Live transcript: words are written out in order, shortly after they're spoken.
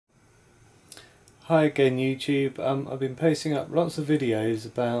Hi again YouTube. I've been posting up lots of videos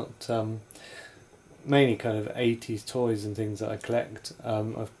about mainly kind of 80s toys and things that I collect.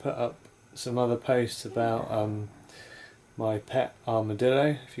 I've put up some other posts about my pet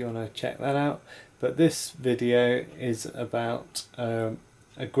armadillo if you want to check that out. But this video is about a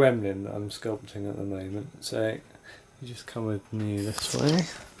gremlin that I'm sculpting at the moment. So you just come with me this way.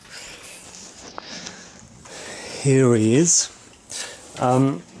 Here he is.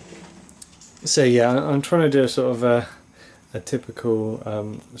 So yeah, I'm trying to do a sort of a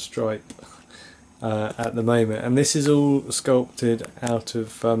typical stripe at the moment, and this is all sculpted out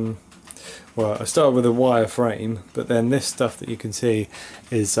of, well, I started with a wire frame, but then this stuff that you can see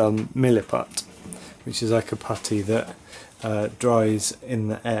is Milliput, which is like a putty that dries in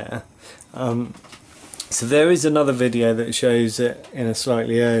the air. So there is another video that shows it in a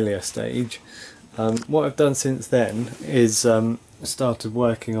slightly earlier stage. What I've done since then is started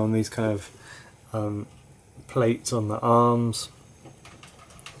working on these kind of plates on the arms,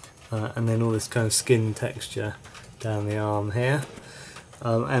 and then all this kind of skin texture down the arm here,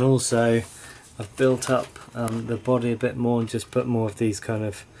 and also I've built up the body a bit more and just put more of these kind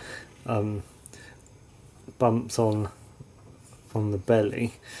of bumps on the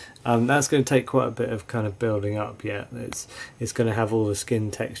belly. That's going to take quite a bit of kind of building up yet. It's going to have all the skin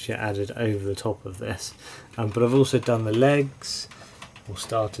texture added over the top of this, but I've also done the legs, or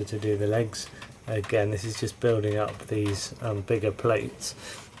started to do the legs. Again, this is just building up these bigger plates.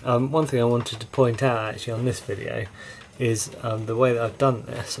 One thing I wanted to point out actually on this video is the way that I've done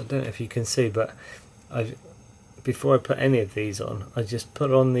this. I don't know if you can see, but before I put any of these on, I just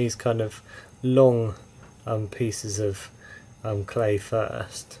put on these kind of long pieces of clay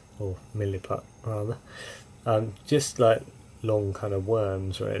first, or milliput rather, just like long kind of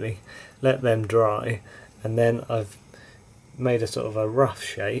worms really. Let them dry, and then I've made a sort of a rough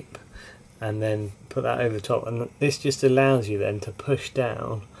shape and then put that over the top, and this just allows you then to push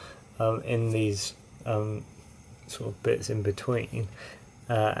down in these sort of bits in between,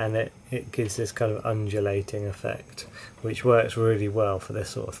 and it gives this kind of undulating effect, which works really well for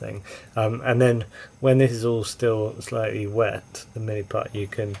this sort of thing. And then when this is all still slightly wet, the Milliput, you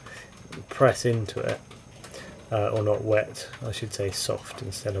can press into it, or not wet, I should say soft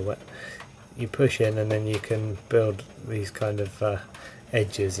instead of wet. You push in and then you can build these kind of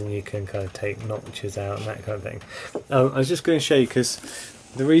edges, and you can kind of take notches out and that kind of thing. I was just going to show you, because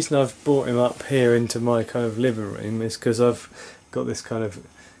the reason I've brought him up here into my kind of living room is because I've got this kind of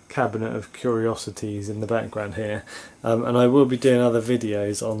cabinet of curiosities in the background here, and I will be doing other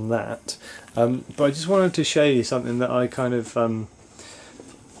videos on that, but I just wanted to show you something that I kind of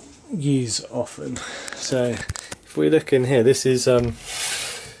use often. So if we look in here, this is some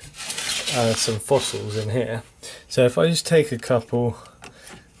fossils in here. So if I just take a couple,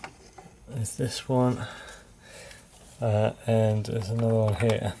 there's this one, and there's another one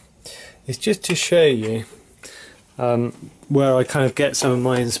here. It's just to show you where I kind of get some of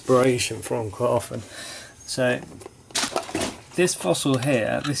my inspiration from quite often. So this fossil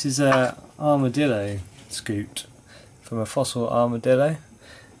here, this is a armadillo scoot from a fossil armadillo,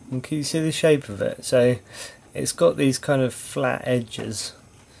 and can you see the shape of it? So it's got these kind of flat edges,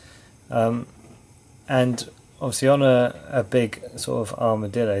 and obviously on a big sort of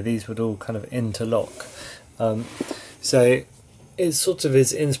armadillo, these would all kind of interlock. So it's sort of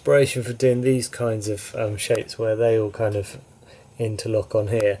his inspiration for doing these kinds of shapes where they all kind of interlock on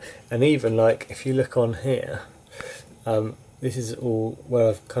here. And even like if you look on here, this is all where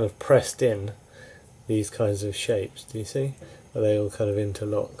I've kind of pressed in these kinds of shapes. Do you see? Where they all kind of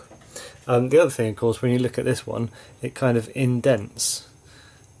interlock. The other thing, of course, when you look at this one, it kind of indents.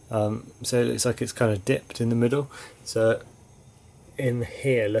 So it looks like it's kind of dipped in the middle. So in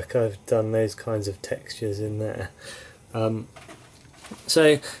here, look, I've done those kinds of textures in there.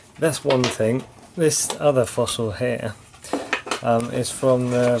 So that's one thing. This other fossil here is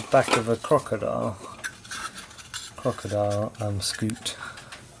from the back of a crocodile scoot.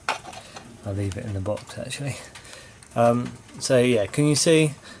 I'll leave it in the box actually. So yeah, can you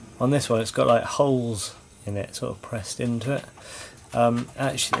see on this one it's got like holes in it, sort of pressed into it.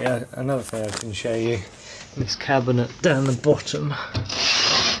 Actually, another thing I can show you, this cabinet down the bottom,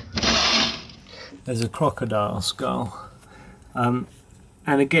 there's a crocodile skull, and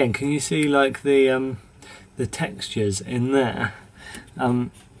again, can you see like the textures in there?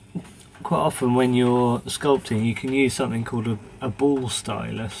 Quite often when you're sculpting, you can use something called a ball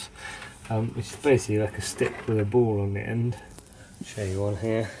stylus, which is basically like a stick with a ball on the end. I'll show you one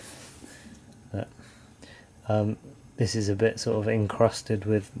here. This is a bit sort of encrusted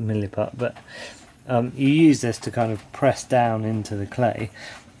with milliput, but you use this to kind of press down into the clay,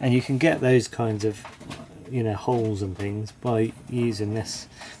 and you can get those kinds of, you know, holes and things by using this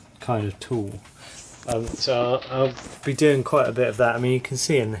kind of tool. So I'll be doing quite a bit of that. I mean, you can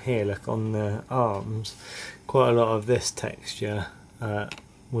see in here, look, on the arms, quite a lot of this texture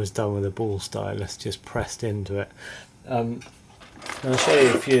was done with a ball stylus, just pressed into it. I'll show you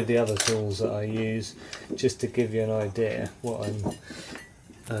a few of the other tools that I use, just to give you an idea what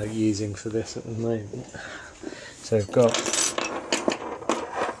I'm using for this at the moment. So I've got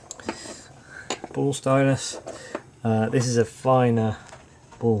ball stylus. This is a finer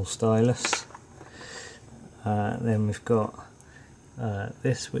ball stylus. Then we've got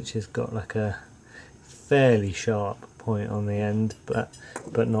this, which has got like a fairly sharp point on the end, but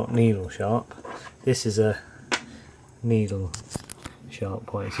not needle sharp. This is a needle sharp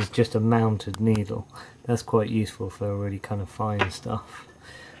point. It's just a mounted needle. That's quite useful for really kind of fine stuff.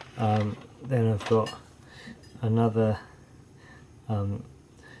 Then I've got another,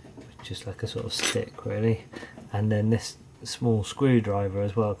 just like a sort of stick really, and then this small screwdriver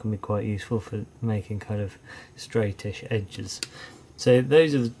as well can be quite useful for making kind of straightish edges. So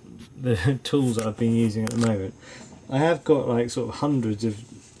those are the tools that I've been using at the moment. I have got like sort of hundreds of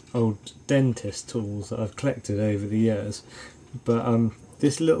old dentist tools that I've collected over the years, but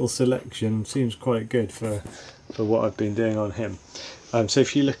this little selection seems quite good for what I've been doing on him. So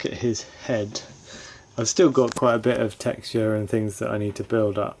if you look at his head, I've still got quite a bit of texture and things that I need to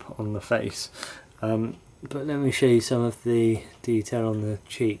build up on the face. But let me show you some of the detail on the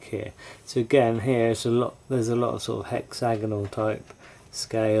cheek here. So again, here there's a lot of sort of hexagonal type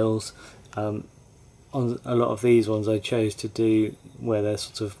scales. On a lot of these ones I chose to do where they're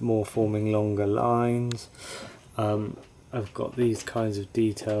sort of more forming longer lines. I've got these kinds of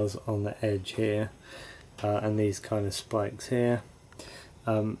details on the edge here, and these kind of spikes here.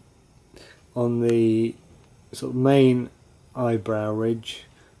 On the sort of main eyebrow ridge,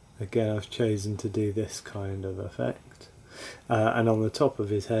 again I've chosen to do this kind of effect, and on the top of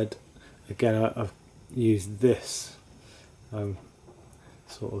his head, again I've used this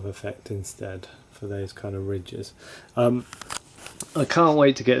sort of effect instead for those kind of ridges. I can't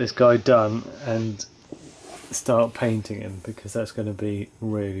wait to get this guy done and start painting him, because that's going to be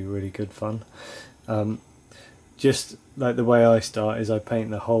really good fun. Just like the way I start is I paint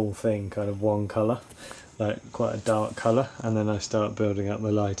the whole thing kind of one colour, like quite a dark colour, and then I start building up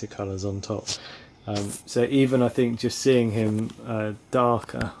the lighter colours on top. So even I think just seeing him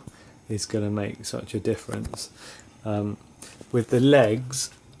darker is going to make such a difference. With the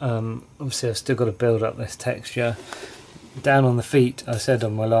legs, obviously I've still got to build up this texture. Down on the feet, I said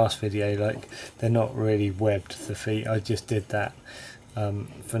on my last video, like they're not really webbed, the feet. I just did that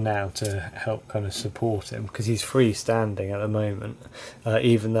for now to help kind of support him, because he's freestanding at the moment,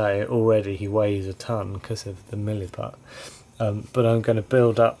 even though already he weighs a ton because of the Milliput. But I'm going to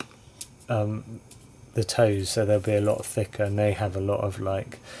build up the toes so they'll be a lot thicker, and they have a lot of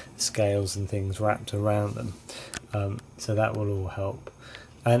like scales and things wrapped around them, so that will all help.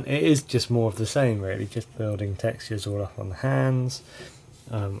 And it is just more of the same really, just building textures all up on the hands,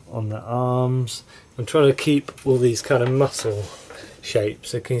 on the arms. I'm trying to keep all these kind of muscle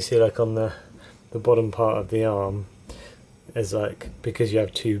shapes. So can you see, like on the bottom part of the arm is like, because you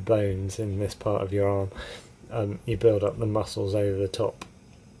have two bones in this part of your arm, you build up the muscles over the top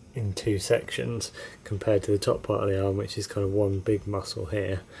in two sections, compared to the top part of the arm, which is kind of one big muscle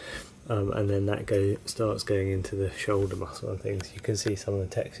here. And then that starts going into the shoulder muscle and things. You can see some of the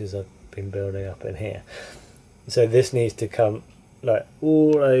textures I've been building up in here. So this needs to come like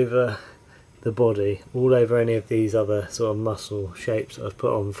all over the body, all over any of these other sort of muscle shapes that I've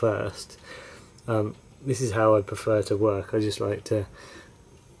put on first. This is how I prefer to work. I just like to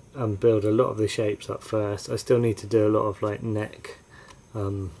build a lot of the shapes up first. I still need to do a lot of like neck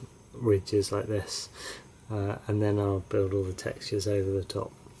ridges like this, and then I'll build all the textures over the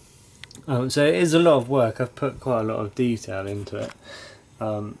top. So it is a lot of work. I've put quite a lot of detail into it,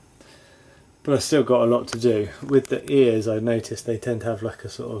 but I've still got a lot to do. With the ears, I noticed they tend to have like a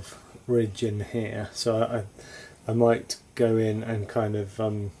sort of ridge in here, so I might go in and kind of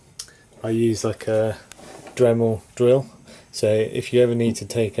I use like a Dremel drill. So if you ever need to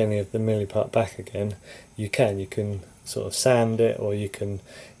take any of the Milliput back again, you can sort of sand it, or you can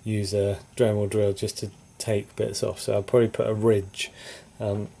use a Dremel drill just to take bits off. So I'll probably put a ridge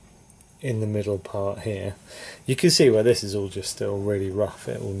in the middle part here. You can see where this is all just still really rough.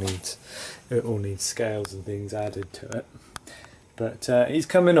 It all needs scales and things added to it. But he's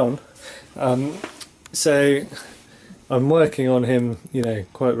coming on. So I'm working on him, you know,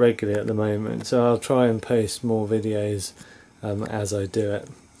 quite regularly at the moment. So I'll try and post more videos as I do it.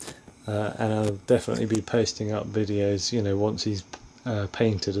 And I'll definitely be posting up videos, you know, once he's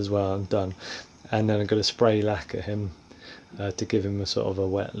painted as well and done, and then I'm going to spray lacquer him to give him a sort of a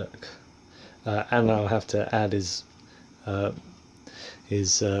wet look, and I'll have to add his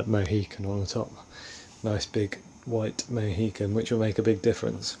Mohican on the top, nice big white Mohican, which will make a big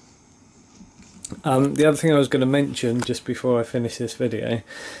difference. The other thing I was going to mention just before I finish this video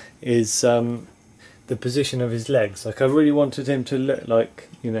is the position of his legs. Like, I really wanted him to look like,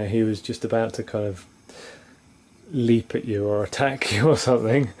 you know, he was just about to kind of leap at you or attack you or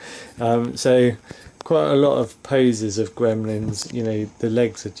something. So quite a lot of poses of gremlins, you know, the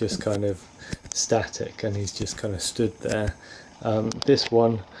legs are just kind of static and he's just kind of stood there. This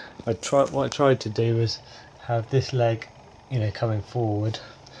one, what I tried to do was have this leg, you know, coming forward,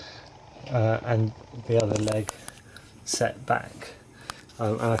 and the other leg set back,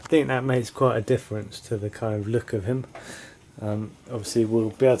 and I think that makes quite a difference to the kind of look of him. Obviously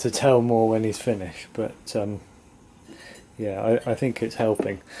we'll be able to tell more when he's finished, but yeah, I think it's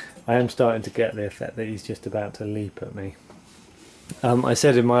helping. I am starting to get the effect that he's just about to leap at me. I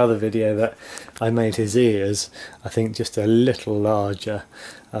said in my other video that I made his ears, I think, just a little larger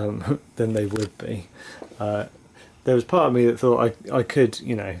than they would be. There was part of me that thought I could,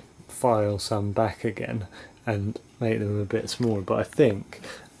 you know, file some back again and make them a bit smaller, but I think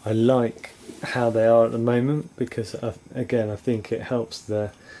I like how they are at the moment, because again, I think it helps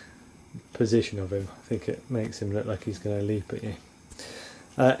the position of him. I think it makes him look like he's going to leap at you.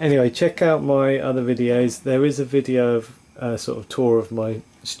 Anyway, check out my other videos. There is a video of a sort of tour of my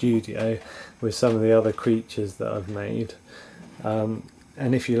studio with some of the other creatures that I've made, and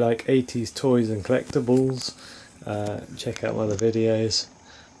if you like 80s toys and collectibles, check out my other videos,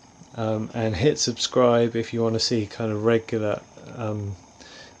 and hit subscribe if you want to see kind of regular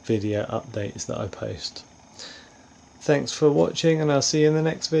video updates that I post. Thanks for watching, and I'll see you in the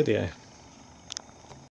next video.